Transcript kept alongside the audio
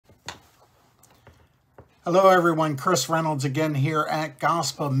Hello everyone, Chris Reynolds again here at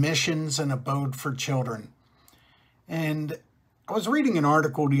Gospa Missions and Abode for Children. And I was reading an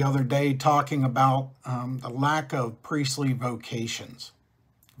article the other day talking about the lack of priestly vocations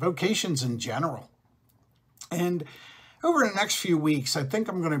in general. And over the next few weeks, I think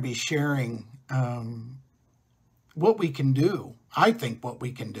I'm going to be sharing what we can do,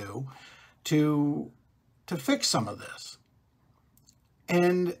 to fix some of this.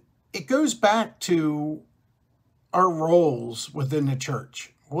 And it goes back to our roles within the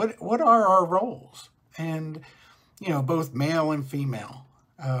church. What are our roles? And, both male and female.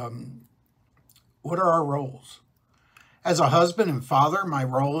 What are our roles? As a husband and father, my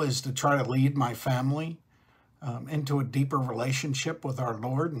role is to try to lead my family into a deeper relationship with our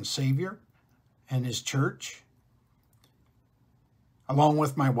Lord and Savior and His church. Along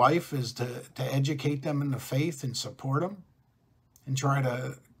with my wife is to educate them in the faith and support them and try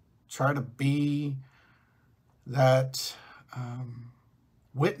to be that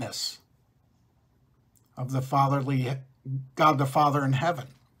witness of the fatherly God the Father in heaven.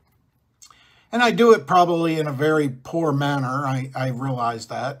 And I do it probably in a very poor manner. I realize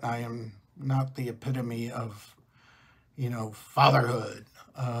that. I am not the epitome of, fatherhood.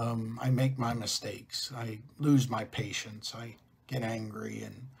 I make my mistakes. I lose my patience. I get angry.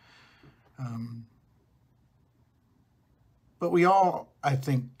 But we all, I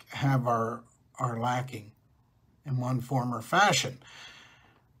think, have our lacking in one form or fashion.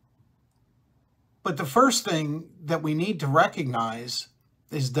 But the first thing that we need to recognize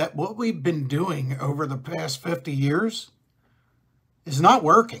is that what we've been doing over the past 50 years is not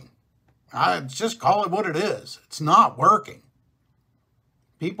working. I just call it what it is. It's not working.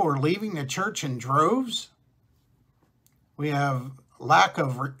 People are leaving the church in droves. We have lack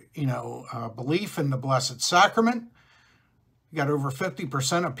of, belief in the Blessed Sacrament. You got over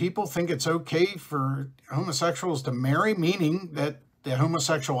 50% of people think it's okay for homosexuals to marry, meaning that the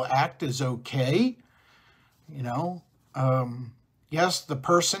homosexual act is okay. Yes, the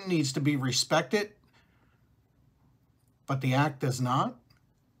person needs to be respected, but the act does not.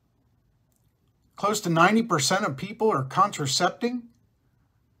 Close to 90% of people are contracepting.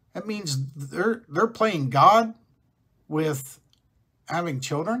 That means they're playing God with having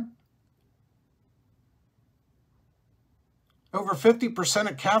children. Over 50%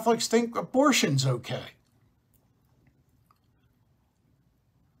 of Catholics think abortion's okay.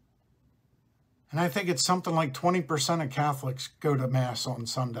 And I think it's something like 20% of Catholics go to Mass on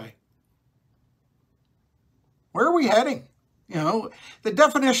Sunday. Where are we heading? The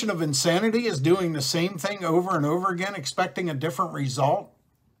definition of insanity is doing the same thing over and over again, expecting a different result.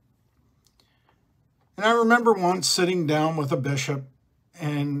 And I remember once sitting down with a bishop,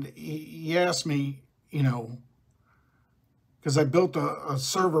 and he asked me, because I built a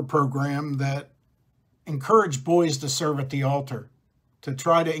server program that encouraged boys to serve at the altar, to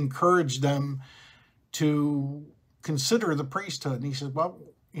try to encourage them to consider the priesthood. And he said, well,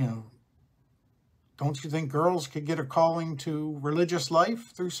 don't you think girls could get a calling to religious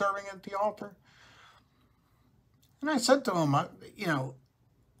life through serving at the altar? And I said to him,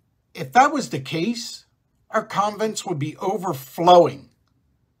 if that was the case, our convents would be overflowing,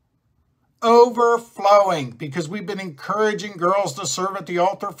 because we've been encouraging girls to serve at the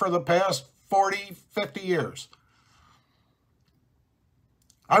altar for the past 40, 50 years.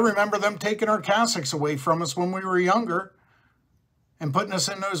 I remember them taking our cassocks away from us when we were younger and putting us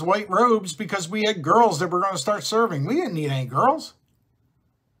in those white robes because we had girls that were going to start serving. We didn't need any girls.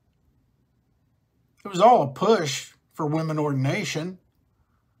 It was all a push for women ordination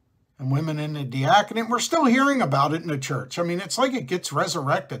and women in the diaconate. We're still hearing about it in the church. I mean, it's like it gets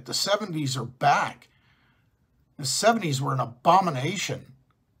resurrected. The 70s are back. The 70s were an abomination.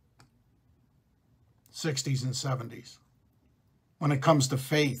 60s and 70s. When it comes to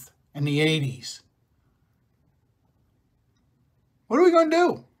faith, in the 80s. What are we going to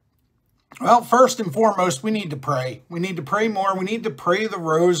do? Well, first and foremost, we need to pray. We need to pray more. We need to pray the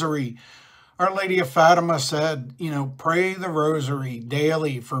Rosary. Our Lady of Fatima said, pray the Rosary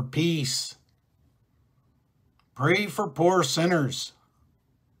daily for peace. Pray for poor sinners.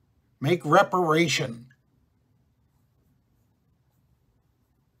 Make reparation.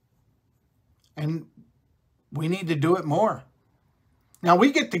 And we need to do it more. Now,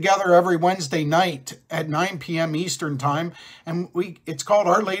 we get together every Wednesday night at 9 p.m. Eastern Time, and it's called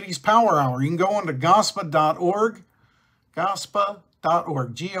Our Lady's Power Hour. You can go on to gospa.org, gospa.org,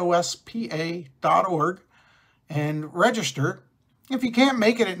 and register. If you can't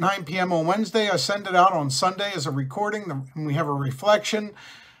make it at 9 p.m. on Wednesday, I send it out on Sunday as a recording, and we have a reflection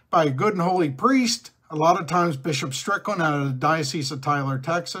by a good and holy priest, a lot of times Bishop Strickland out of the Diocese of Tyler,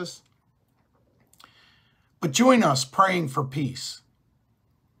 Texas. But join us praying for peace.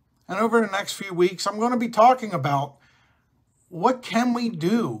 And over the next few weeks, I'm going to be talking about what can we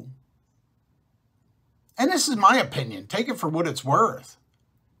do. And this is my opinion. Take it for what it's worth.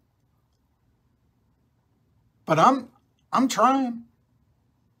 But I'm trying.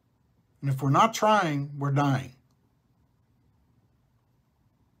 And if we're not trying, we're dying.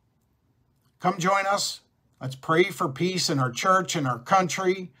 Come join us. Let's pray for peace in our church, in our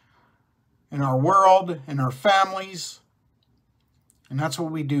country, in our world, in our families. And that's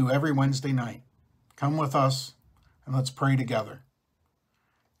what we do every Wednesday night. Come with us and let's pray together.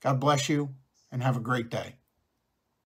 God bless you and have a great day.